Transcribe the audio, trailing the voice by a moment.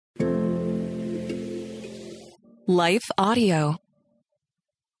Life Audio.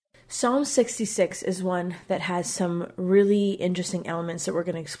 Psalm 66 is one that has some really interesting elements that we're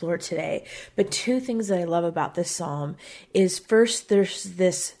going to explore today. But two things that I love about this psalm is first, there's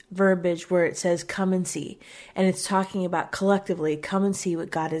this verbiage where it says, come and see. And it's talking about collectively, come and see what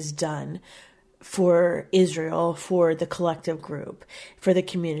God has done for Israel, for the collective group, for the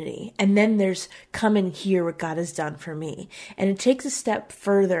community. And then there's come and hear what God has done for me. And it takes a step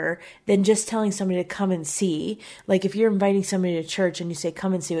further than just telling somebody to come and see. Like if you're inviting somebody to church and you say,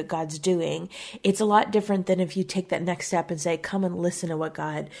 come and see what God's doing, it's a lot different than if you take that next step and say, come and listen to what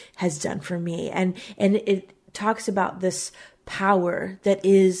God has done for me. And it talks about this power that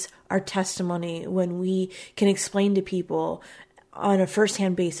is our testimony when we can explain to people on a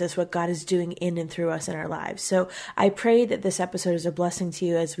firsthand basis what God is doing in and through us in our lives. So I pray that this episode is a blessing to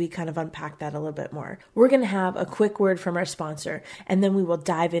you as we kind of unpack that a little bit more. We're going to have a quick word from our sponsor, and then we will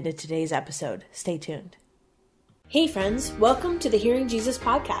dive into today's episode. Stay tuned. Hey friends, welcome to the Hearing Jesus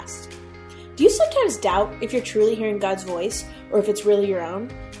podcast. Do you sometimes doubt if you're truly hearing God's voice or if it's really your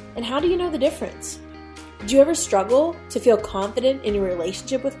own? And how do you know the difference? Do you ever struggle to feel confident in your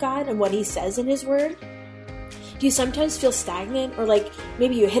relationship with God and what He says in His Word? Do you sometimes feel stagnant or like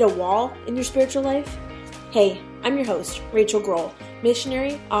maybe you hit a wall in your spiritual life? Hey, I'm your host, Rachel Grohl,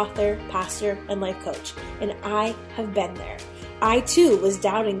 missionary, author, pastor, and life coach, and I have been there. I too was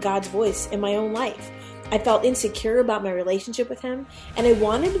doubting God's voice in my own life. I felt insecure about my relationship with Him, and I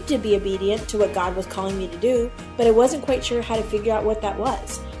wanted to be obedient to what God was calling me to do, but I wasn't quite sure how to figure out what that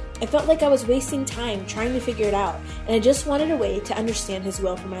was. I felt like I was wasting time trying to figure it out, and I just wanted a way to understand His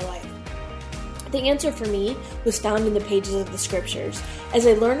will for my life. The answer for me was found in the pages of the scriptures as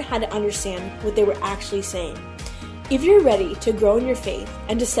I learned how to understand what they were actually saying. If you're ready to grow in your faith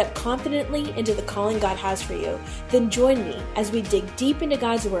and to step confidently into the calling God has for you, then join me as we dig deep into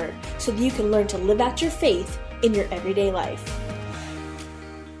God's Word so that you can learn to live out your faith in your everyday life.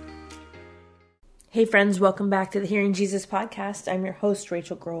 Hey friends, welcome back to the Hearing Jesus podcast. I'm your host,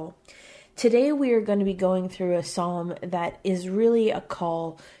 Rachel Grohl. Today we are going to be going through a psalm that is really a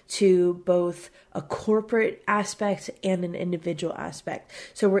call to both a corporate aspect and an individual aspect.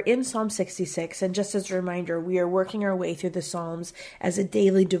 So we're in Psalm 66, and just as a reminder, we are working our way through the Psalms as a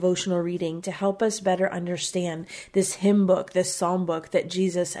daily devotional reading to help us better understand this hymn book, this psalm book that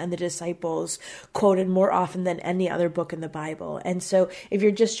Jesus and the disciples quoted more often than any other book in the Bible. And so if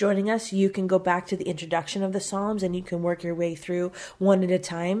you're just joining us, you can go back to the introduction of the Psalms and you can work your way through one at a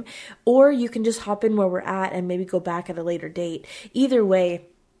time, or you can just hop in where we're at and maybe go back at a later date. Either way,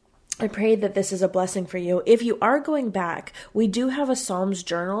 I pray that this is a blessing for you. If you are going back, we do have a Psalms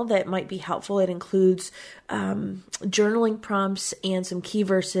journal that might be helpful. It includes journaling prompts and some key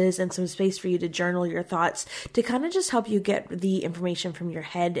verses and some space for you to journal your thoughts to kind of just help you get the information from your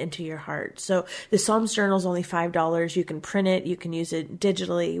head into your heart. So the Psalms journal is only $5. You can print it. You can use it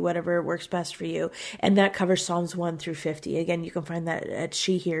digitally, whatever works best for you. And that covers Psalms 1 through 50. Again, you can find that at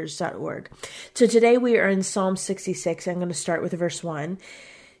shehears.org. So today we are in Psalm 66. I'm going to start with verse 1.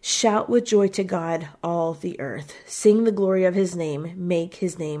 Shout with joy to God, all the earth. Sing the glory of His name. Make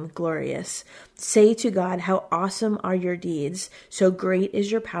His name glorious. Say to God, how awesome are your deeds. So great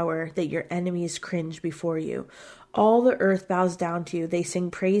is your power that your enemies cringe before you. All the earth bows down to you. They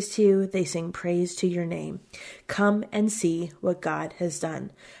sing praise to you. They sing praise to your name. Come and see what God has done.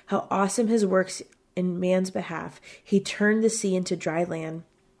 How awesome His works in man's behalf. He turned the sea into dry land.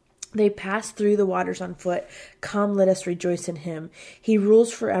 They passed through the waters on foot. Come, let us rejoice in Him. He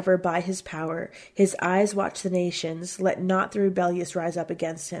rules forever by His power. His eyes watch the nations. Let not the rebellious rise up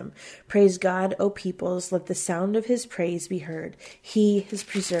against Him. Praise God, O peoples. Let the sound of His praise be heard. He has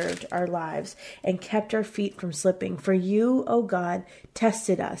preserved our lives and kept our feet from slipping. For you, O God,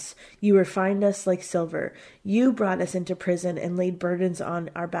 tested us. You refined us like silver. You brought us into prison and laid burdens on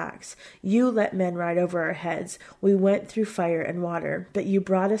our backs. You let men ride over our heads. We went through fire and water, but you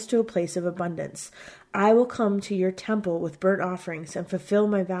brought us to a place of abundance. I will come to your temple with burnt offerings and fulfill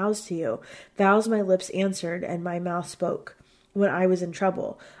my vows to you. Vows my lips answered and my mouth spoke. When I was in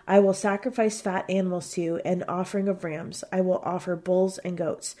trouble, I will sacrifice fat animals to you, an offering of rams. I will offer bulls and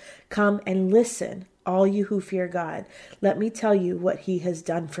goats. Come and listen, all you who fear God. Let me tell you what He has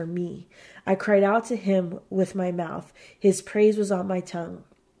done for me. I cried out to Him with my mouth. His praise was on my tongue.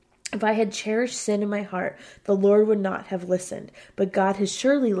 If I had cherished sin in my heart, the Lord would not have listened. But God has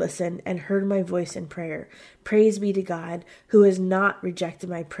surely listened and heard my voice in prayer. Praise be to God, who has not rejected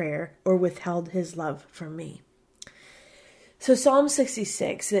my prayer or withheld His love from me. So Psalm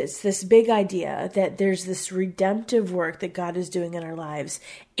 66, it's this big idea that there's this redemptive work that God is doing in our lives.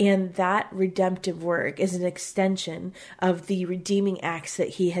 And that redemptive work is an extension of the redeeming acts that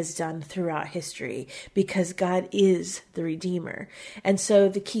he has done throughout history, because God is the Redeemer. And so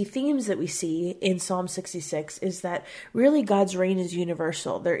the key themes that we see in Psalm 66 is that really God's reign is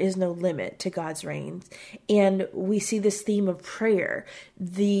universal. There is no limit to God's reign. And we see this theme of prayer,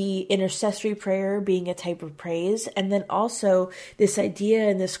 the intercessory prayer being a type of praise, and then also this idea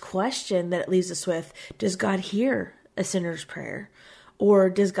and this question that it leaves us with: does God hear a sinner's prayer?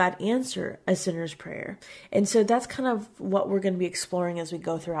 Or does God answer a sinner's prayer? And so that's kind of what we're going to be exploring as we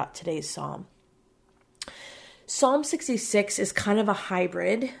go throughout today's psalm. Psalm 66 is kind of a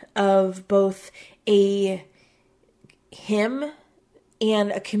hybrid of both a hymn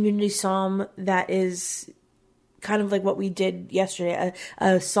and a community psalm that is kind of like what we did yesterday,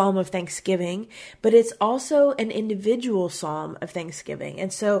 a psalm of thanksgiving, but it's also an individual psalm of thanksgiving.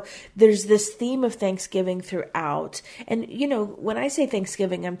 And so there's this theme of thanksgiving throughout. And, when I say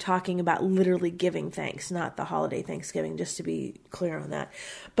thanksgiving, I'm talking about literally giving thanks, not the holiday Thanksgiving, just to be clear on that.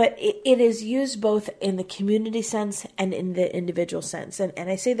 But it is used both in the community sense and in the individual sense. And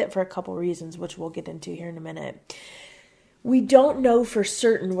I say that for a couple reasons, which we'll get into here in a minute. We don't know for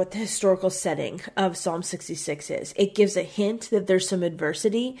certain what the historical setting of Psalm 66 is. It gives a hint that there's some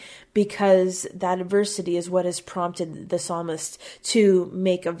adversity, because that adversity is what has prompted the psalmist to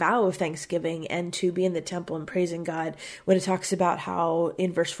make a vow of thanksgiving and to be in the temple and praising God when it talks about how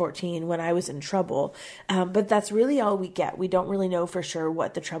in verse 14, when I was in trouble. But that's really all we get. We don't really know for sure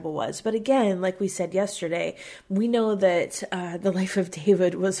what the trouble was. But again, like we said yesterday, we know that the life of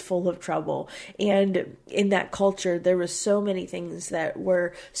David was full of trouble. And in that culture, there was so many things that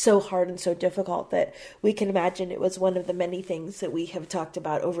were so hard and so difficult that we can imagine it was one of the many things that we have talked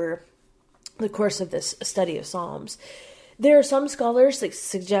about over the course of this study of Psalms. There are some scholars that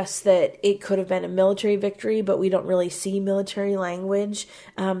suggest that it could have been a military victory, but we don't really see military language.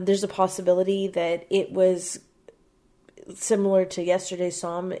 There's a possibility that it was similar to yesterday's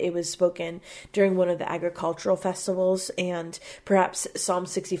psalm. It was spoken during one of the agricultural festivals, and perhaps Psalm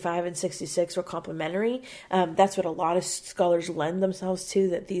 65 and 66 were complementary. That's what a lot of scholars lend themselves to,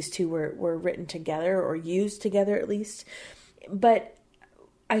 that these two were written together, or used together at least. But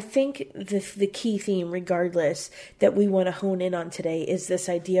I think the key theme, regardless, that we want to hone in on today is this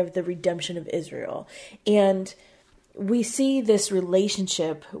idea of the redemption of Israel. And we see this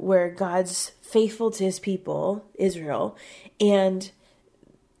relationship where God's faithful to his people, Israel, and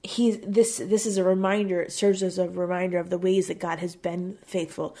this is a reminder, it serves as a reminder of the ways that God has been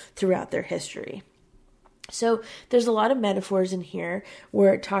faithful throughout their history. So there's a lot of metaphors in here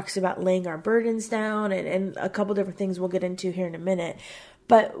where it talks about laying our burdens down and a couple different things we'll get into here in a minute.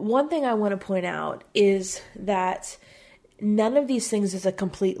 But one thing I want to point out is that none of these things is a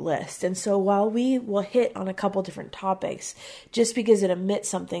complete list. And so while we will hit on a couple different topics, just because it omits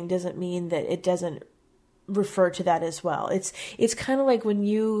something doesn't mean that it doesn't refer to that as well. It's kind of like when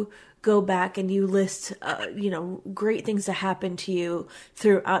you go back and you list, great things that happened to you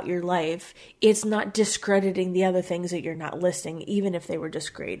throughout your life. It's not discrediting the other things that you're not listing, even if they were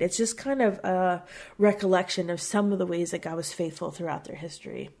just great. It's just kind of a recollection of some of the ways that God was faithful throughout their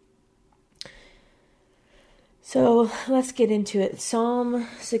history. So let's get into it. Psalm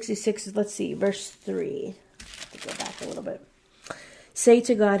 66, let's see, verse 3. Let's go back a little bit. Say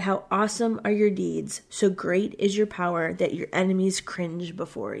to God, how awesome are your deeds. So great is your power that your enemies cringe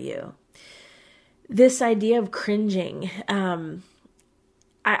before you. This idea of cringing,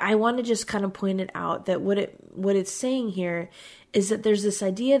 I want to just kind of point it out that what it's saying here is that there's this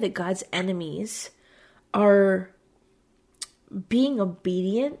idea that God's enemies are being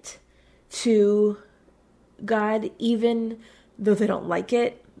obedient to God, even though they don't like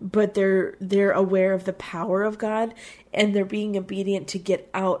it, but they're aware of the power of God, and they're being obedient to get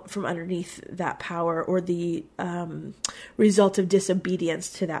out from underneath that power, or the result of disobedience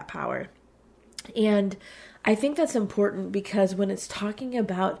to that power. And I think that's important, because when it's talking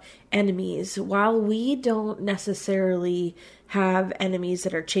about enemies, while we don't necessarily have enemies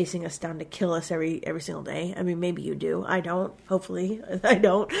that are chasing us down to kill us every single day. I mean, maybe you do. I don't. Hopefully I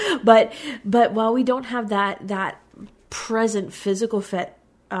don't. But while we don't have that present physical threat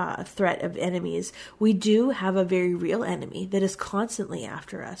of enemies, we do have a very real enemy that is constantly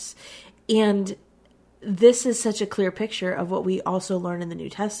after us. And this is such a clear picture of what we also learn in the New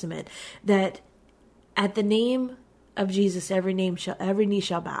Testament, that at the name of Jesus, every knee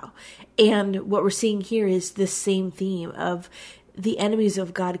shall bow. And what we're seeing here is this same theme of the enemies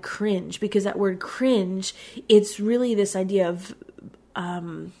of God cringe, because that word cringe, it's really this idea of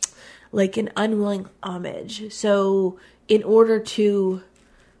like an unwilling homage. So in order to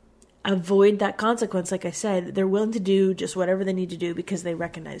avoid that consequence. Like I said, they're willing to do just whatever they need to do because they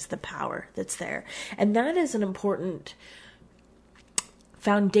recognize the power that's there. And that is an important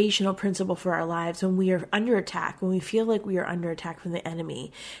foundational principle for our lives when we are under attack, when we feel like we are under attack from the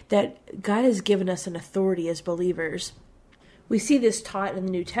enemy, that God has given us an authority as believers. We see this taught in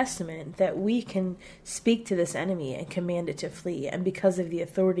the New Testament that we can speak to this enemy and command it to flee. And because of the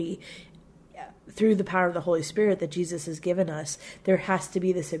authority through the power of the Holy Spirit that Jesus has given us, there has to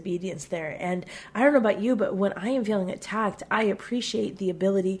be this obedience there. And I don't know about you, but when I am feeling attacked, I appreciate the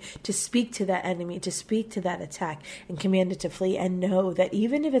ability to speak to that enemy, to speak to that attack and command it to flee, and know that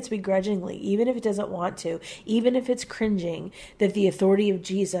even if it's begrudgingly, even if it doesn't want to, even if it's cringing, that the authority of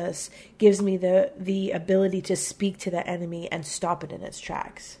Jesus gives me the ability to speak to that enemy and stop it in its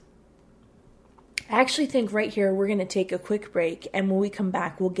tracks. I actually think right here we're going to take a quick break, and when we come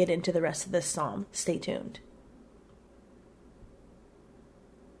back, we'll get into the rest of this psalm. Stay tuned.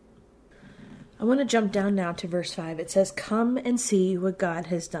 I want to jump down now to verse 5. It says, "Come and see what God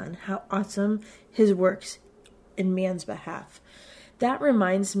has done, how awesome his works in man's behalf." That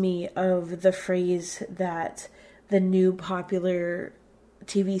reminds me of the phrase that the new popular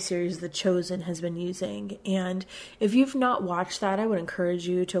TV series The Chosen has been using. And if you've not watched that, I would encourage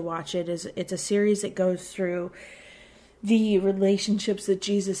you to watch it. It's a series that goes through the relationships that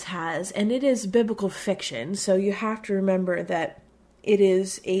Jesus has, and it is biblical fiction. So you have to remember that it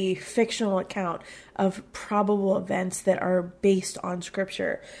is a fictional account of probable events that are based on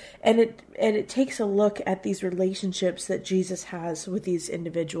scripture. And it takes a look at these relationships that Jesus has with these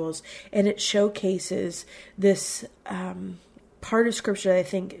individuals, and it showcases this part of scripture that I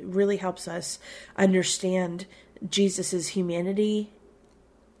think really helps us understand Jesus's humanity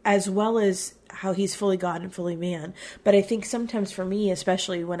as well as how he's fully God and fully man. But I think sometimes for me,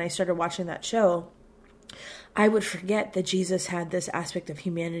 especially when I started watching that show, I would forget that Jesus had this aspect of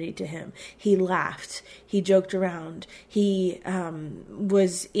humanity to him. He laughed. He joked around. He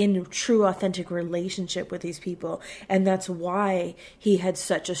was in true, authentic relationship with these people. And that's why he had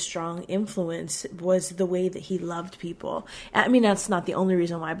such a strong influence, was the way that he loved people. I mean, that's not the only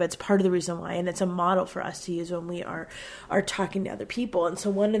reason why, but it's part of the reason why. And it's a model for us to use when we are talking to other people. And so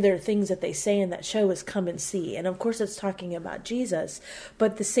one of their things that they say in that show is come and see. And of course, it's talking about Jesus.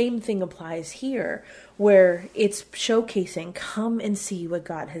 But the same thing applies here, where it's showcasing, come and see what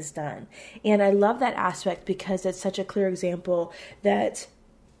God has done. And I love that aspect because it's such a clear example that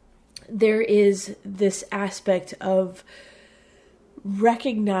there is this aspect of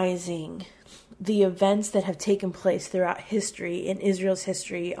recognizing the events that have taken place throughout history, in Israel's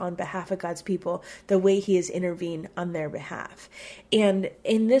history, on behalf of God's people, the way he has intervened on their behalf. And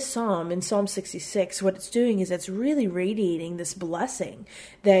in this psalm, in Psalm 66, what it's doing is it's really radiating this blessing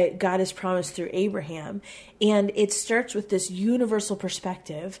that God has promised through Abraham. And it starts with this universal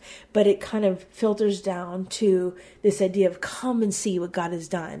perspective, but it kind of filters down to this idea of come and see what God has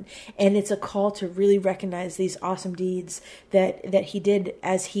done. And it's a call to really recognize these awesome deeds that he did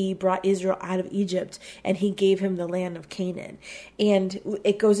as he brought Israel out of Egypt and he gave him the land of Canaan. And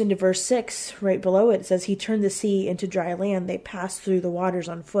it goes into verse 6 right below it. It says, he turned the sea into dry land. They passed through the waters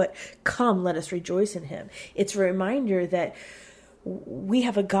on foot. Come, let us rejoice in him. It's a reminder that we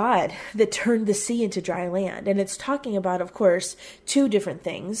have a God that turned the sea into dry land. And it's talking about, of course, two different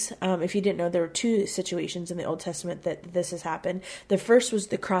things. If you didn't know, there were two situations in the Old Testament that this has happened. The first was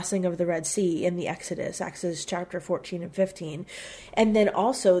the crossing of the Red Sea in the Exodus chapter 14 and 15. And then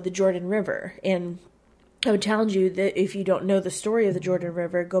also the Jordan River. And I would challenge you that if you don't know the story of the Jordan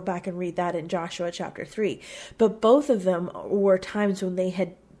River, go back and read that in Joshua chapter 3. But both of them were times when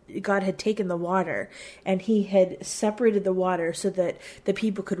God had taken the water and he had separated the water so that the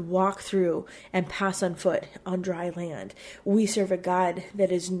people could walk through and pass on foot on dry land. We serve a God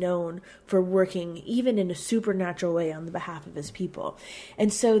that is known for working even in a supernatural way on the behalf of his people.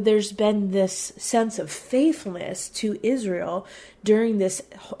 And so there's been this sense of faithfulness to Israel during this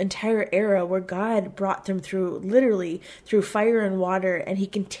entire era where God brought them literally through fire and water, and he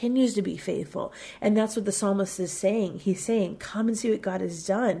continues to be faithful. And that's what the psalmist is saying. He's saying, come and see what God has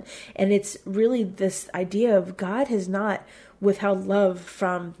done. And it's really this idea of God has not withheld love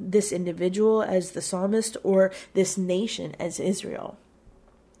from this individual as the psalmist or this nation as Israel.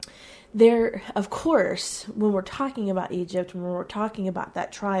 There, of course, when we're talking about Egypt, when we're talking about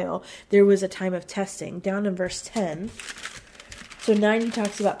that trial, there was a time of testing. Down in verse 10, so 9 he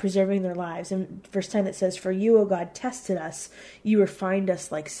talks about preserving their lives. In verse 10 it says, for you, O God, tested us. You refined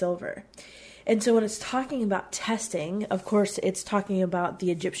us like silver. And so when it's talking about testing, of course, it's talking about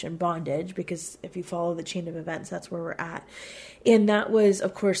the Egyptian bondage, because if you follow the chain of events, that's where we're at. And that was,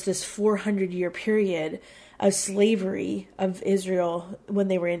 of course, this 400-year period of slavery of Israel when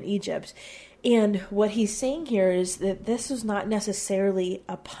they were in Egypt. And what he's saying here is that this was not necessarily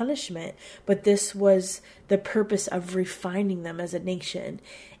a punishment, but this was the purpose of refining them as a nation.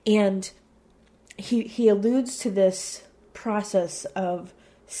 And he alludes to this process of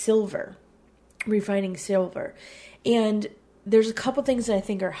silver, refining silver. And there's a couple things that I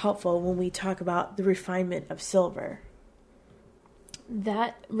think are helpful when we talk about the refinement of silver.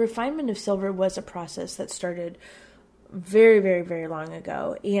 That refinement of silver was a process that started very, very, very long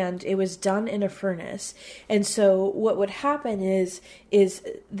ago, and it was done in a furnace. And so what would happen is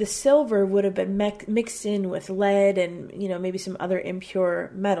the silver would have been mixed in with lead and, maybe some other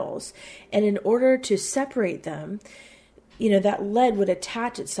impure metals. And in order to separate them, that lead would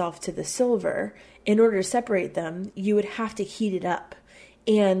attach itself to the silver. In order to separate them, you would have to heat it up.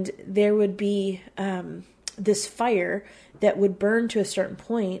 And there would be this fire that would burn to a certain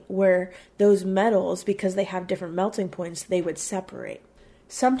point where those metals, because they have different melting points, they would separate.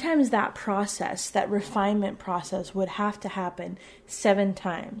 Sometimes that process, that refinement process, would have to happen 7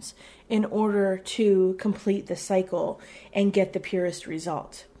 times in order to complete the cycle and get the purest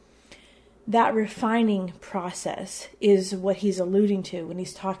result. That refining process is what he's alluding to when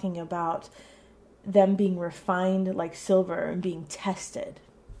he's talking about them being refined like silver and being tested.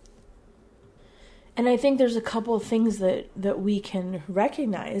 And I think there's a couple of things that we can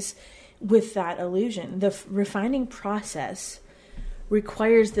recognize with that allusion. The refining process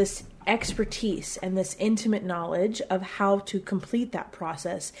requires this expertise and this intimate knowledge of how to complete that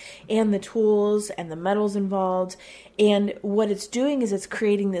process and the tools and the metals involved. And what it's doing is it's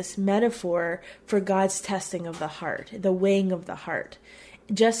creating this metaphor for God's testing of the heart, the weighing of the heart.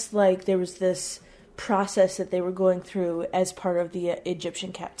 Just like there was this process that they were going through as part of the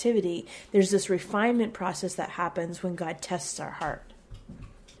Egyptian captivity, there's this refinement process that happens when God tests our heart.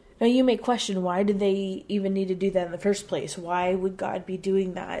 Now you may question, why did they even need to do that in the first place? Why would God be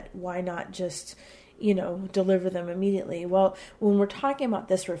doing that? Why not just, deliver them immediately? Well, when we're talking about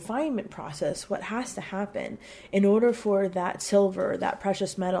this refinement process, what has to happen in order for that silver, that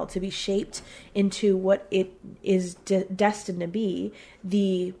precious metal, to be shaped into what it is destined to be,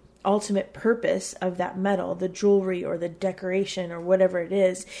 the ultimate purpose of that metal, the jewelry or the decoration or whatever it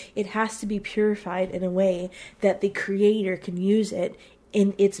is, it has to be purified in a way that the Creator can use it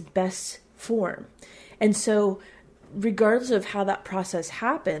in its best form. And so regardless of how that process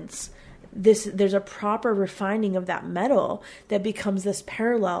happens, there's a proper refining of that metal that becomes this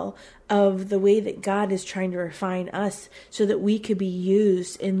parallel of the way that God is trying to refine us so that we could be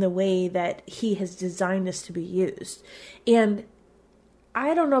used in the way that He has designed us to be used. And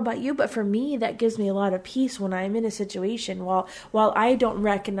I don't know about you, but for me, that gives me a lot of peace when I'm in a situation. While I don't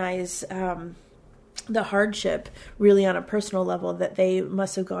recognize the hardship really on a personal level that they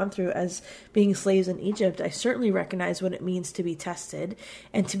must have gone through as being slaves in Egypt, I certainly recognize what it means to be tested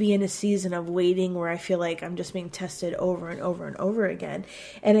and to be in a season of waiting where I feel like I'm just being tested over and over and over again.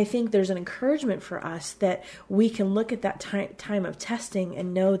 And I think there's an encouragement for us that we can look at that time of testing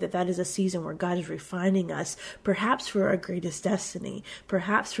and know that that is a season where God is refining us, perhaps for our greatest destiny,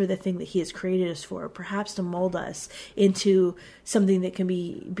 perhaps for the thing that He has created us for, perhaps to mold us into something that can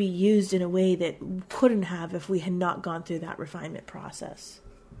be used in a way that couldn't have if we had not gone through that refinement process.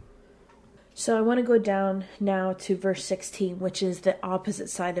 So I want to go down now to verse 16, which is the opposite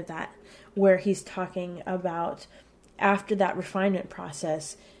side of that, where he's talking about after that refinement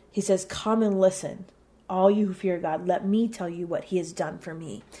process, he says, "Come and listen, all you who fear God, let me tell you what He has done for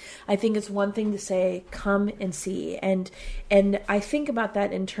me." I think it's one thing to say, come and see. And I think about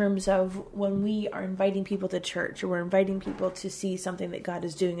that in terms of when we are inviting people to church or we're inviting people to see something that God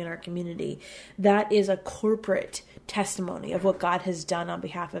is doing in our community. That is a corporate testimony of what God has done on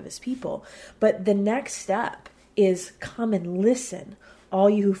behalf of His people. But the next step is come and listen. All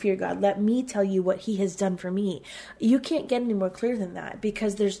you who fear God, let me tell you what He has done for me. You can't get any more clear than that,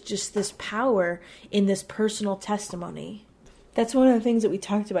 because there's just this power in this personal testimony. That's one of the things that we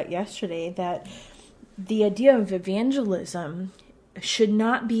talked about yesterday, that the idea of evangelism should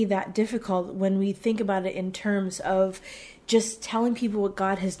not be that difficult when we think about it in terms of just telling people what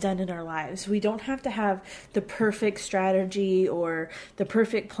God has done in our lives. We don't have to have the perfect strategy or the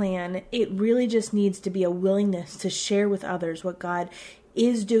perfect plan. It really just needs to be a willingness to share with others what God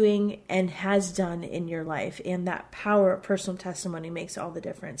is doing and has done in your life. And that power of personal testimony makes all the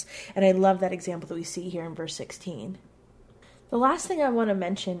difference. And I love that example that we see here in verse 16. The last thing I want to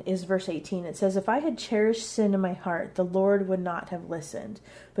mention is verse 18. It says, "If I had cherished sin in my heart, the Lord would not have listened.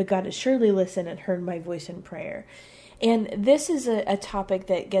 But God has surely listened and heard my voice in prayer." And this is a topic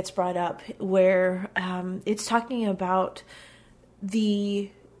that gets brought up where it's talking about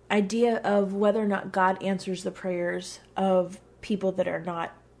the idea of whether or not God answers the prayers of people that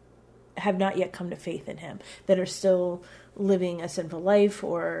have not yet come to faith in him, that are still living a sinful life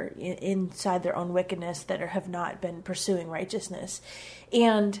or inside their own wickedness, that have not been pursuing righteousness.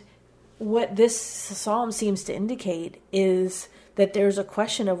 And what this psalm seems to indicate is that there's a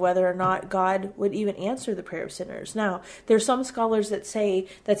question of whether or not God would even answer the prayer of sinners. Now, there's some scholars that say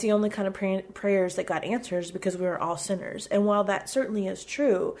that's the only kind of prayers that God answers because we are all sinners. And while that certainly is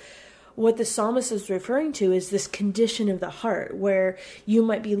true, what the psalmist is referring to is this condition of the heart where you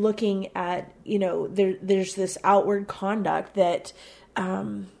might be looking at, there's this outward conduct that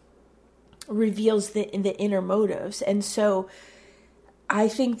reveals the inner motives. And so I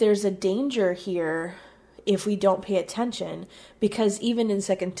think there's a danger here if we don't pay attention, because even in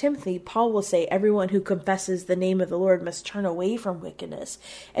 2 Timothy, Paul will say, everyone who confesses the name of the Lord must turn away from wickedness.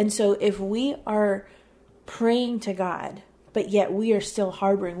 And so if we are praying to God, but yet we are still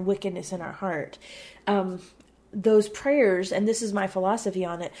harboring wickedness in our heart, those prayers, and this is my philosophy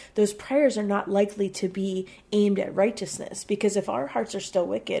on it, those prayers are not likely to be aimed at righteousness, because if our hearts are still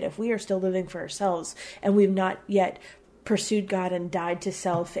wicked, if we are still living for ourselves and we've not yet pursued God and died to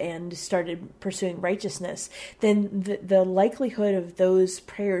self and started pursuing righteousness, then the likelihood of those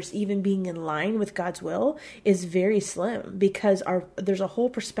prayers even being in line with God's will is very slim, because there's a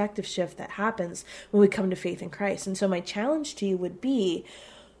whole perspective shift that happens when we come to faith in Christ. And so my challenge to you would be,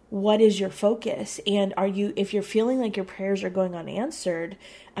 what is your focus? And if you're feeling like your prayers are going unanswered,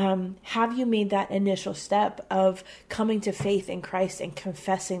 have you made that initial step of coming to faith in Christ and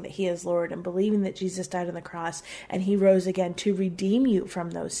confessing that he is Lord and believing that Jesus died on the cross and he rose again to redeem you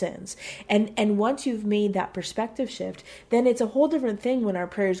from those sins? And once you've made that perspective shift, then it's a whole different thing when our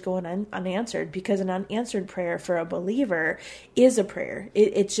prayers go unanswered, because an unanswered prayer for a believer is a prayer.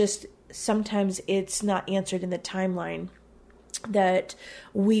 It's just sometimes it's not answered in the timeline that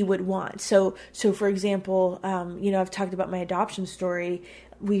we would want. So for example, I've talked about my adoption story.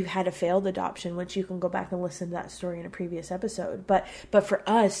 We've had a failed adoption, which you can go back and listen to that story in a previous episode. But for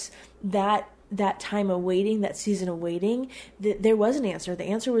us, that time of waiting, that season of waiting, there was an answer. The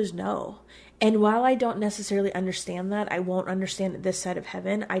answer was no. And while I don't necessarily understand that, I won't understand it this side of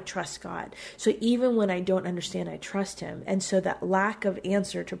heaven, I trust God. So even when I don't understand, I trust him. And so that lack of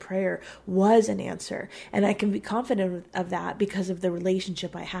answer to prayer was an answer. And I can be confident of that because of the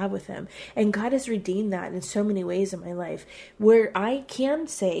relationship I have with him. And God has redeemed that in so many ways in my life, where I can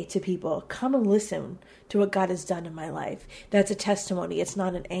say to people, come and listen to what God has done in my life. That's a testimony. It's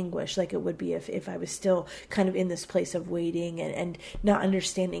not an anguish like it would be if I was still kind of in this place of waiting and not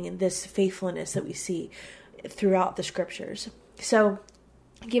understanding in this faithfulness that we see throughout the scriptures. So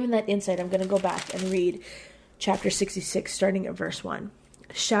given that insight, I'm going to go back and read chapter 66, starting at verse 1.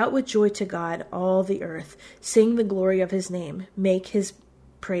 Shout with joy to God, all the earth. Sing the glory of his name. Make his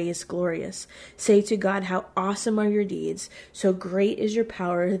praise glorious. Say to God, how awesome are your deeds. So great is your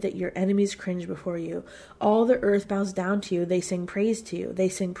power that your enemies cringe before you. All the earth bows down to you. They sing praise to you. They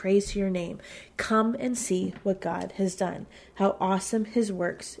sing praise to your name. Come and see what God has done. How awesome his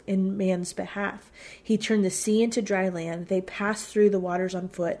works in man's behalf. He turned the sea into dry land. They passed through the waters on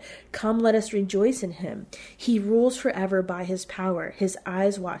foot. Come, let us rejoice in him. He rules forever by his power. His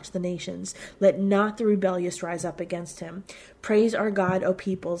eyes watch the nations. Let not the rebellious rise up against him. Praise our God, O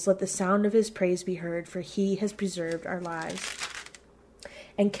peoples. Let the sound of his praise be heard, for he has preserved our lives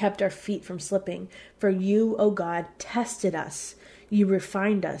and kept our feet from slipping. For you, O God, tested us. You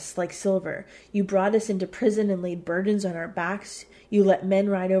refined us like silver. You brought us into prison and laid burdens on our backs. You let men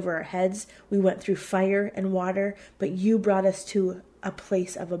ride over our heads. We went through fire and water, but you brought us to a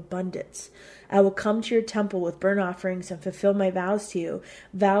place of abundance. I will come to your temple with burnt offerings and fulfill my vows to you,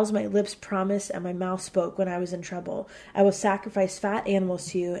 vows my lips promised and my mouth spoke when I was in trouble. I will sacrifice fat animals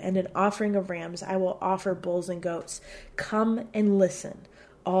to you, and an offering of rams I will offer bulls and goats. Come and listen,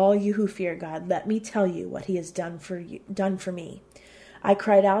 all you who fear God. Let me tell you what he has done for me. I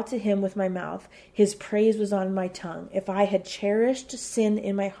cried out to him with my mouth. His praise was on my tongue. If I had cherished sin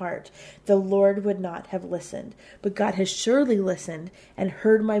in my heart, the Lord would not have listened. But God has surely listened and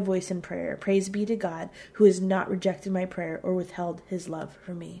heard my voice in prayer. Praise be to God, who has not rejected my prayer or withheld his love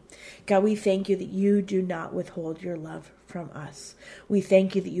from me. God, we thank you that you do not withhold your love from us. We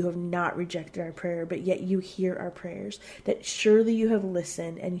thank you that you have not rejected our prayer, but yet you hear our prayers, that surely you have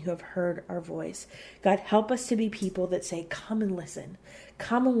listened and you have heard our voice. God, help us to be people that say, come and listen,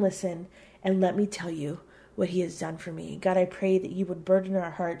 and let me tell you what he has done for me. God, I pray that you would burden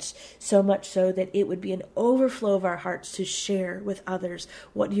our hearts so much so that it would be an overflow of our hearts to share with others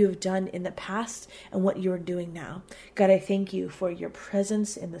what you have done in the past and what you are doing now. God, I thank you for your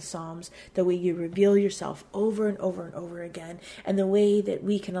presence in the Psalms, the way you reveal yourself over and over and over again, and the way that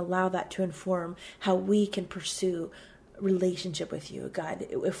we can allow that to inform how we can pursue relationship with you. God,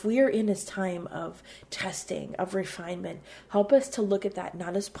 if we are in this time of testing, of refinement, help us to look at that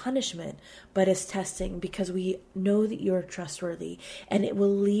not as punishment, but as testing, because we know that you are trustworthy and it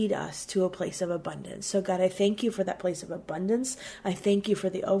will lead us to a place of abundance. So God, I thank you for that place of abundance. I thank you for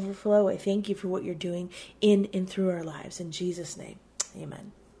the overflow. I thank you for what you're doing in and through our lives. In Jesus' name,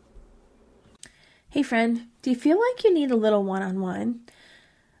 amen. Hey friend, do you feel like you need a little one-on-one?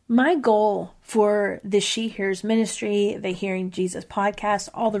 My goal for the She Hears ministry, the Hearing Jesus podcast,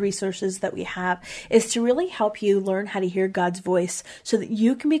 all the resources that we have is to really help you learn how to hear God's voice so that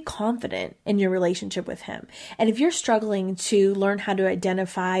you can be confident in your relationship with him. And if you're struggling to learn how to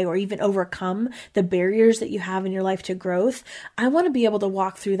identify or even overcome the barriers that you have in your life to growth, I want to be able to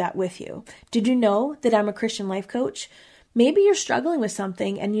walk through that with you. Did you know that I'm a Christian life coach? Maybe you're struggling with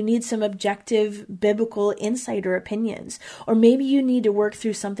something and you need some objective biblical insight or opinions. Or maybe you need to work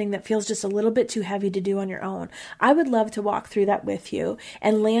through something that feels just a little bit too heavy to do on your own. I would love to walk through that with you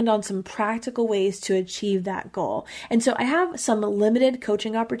and land on some practical ways to achieve that goal. And so I have some limited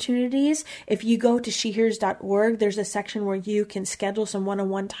coaching opportunities. If you go to shehears.org, there's a section where you can schedule some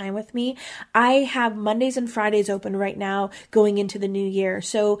one-on-one time with me. I have Mondays and Fridays open right now going into the new year.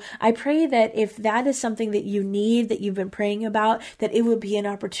 So I pray that if that is something that you need, that you've been praying about, that it would be an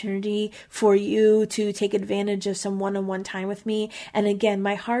opportunity for you to take advantage of some one-on-one time with me. And again,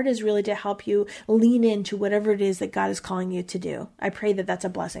 my heart is really to help you lean into whatever it is that God is calling you to do. I pray that that's a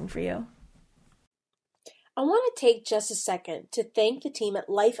blessing for you. I want to take just a second to thank the team at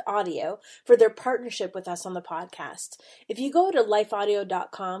Life Audio for their partnership with us on the podcast. If you go to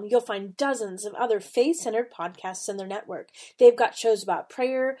lifeaudio.com, you'll find dozens of other faith-centered podcasts in their network. They've got shows about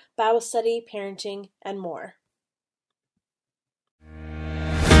prayer, Bible study, parenting, and more.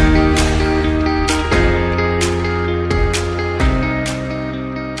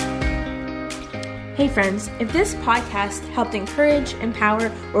 Hey friends, if this podcast helped encourage,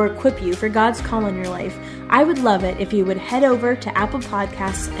 empower, or equip you for God's call in your life, I would love it if you would head over to Apple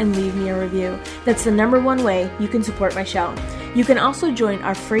Podcasts and leave me a review. That's the #1 way you can support my show. You can also join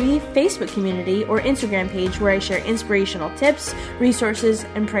our free Facebook community or Instagram page where I share inspirational tips, resources,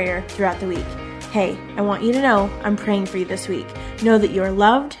 and prayer throughout the week. Hey, I want you to know I'm praying for you this week. Know that you are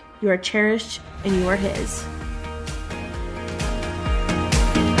loved, you are cherished, and you are His.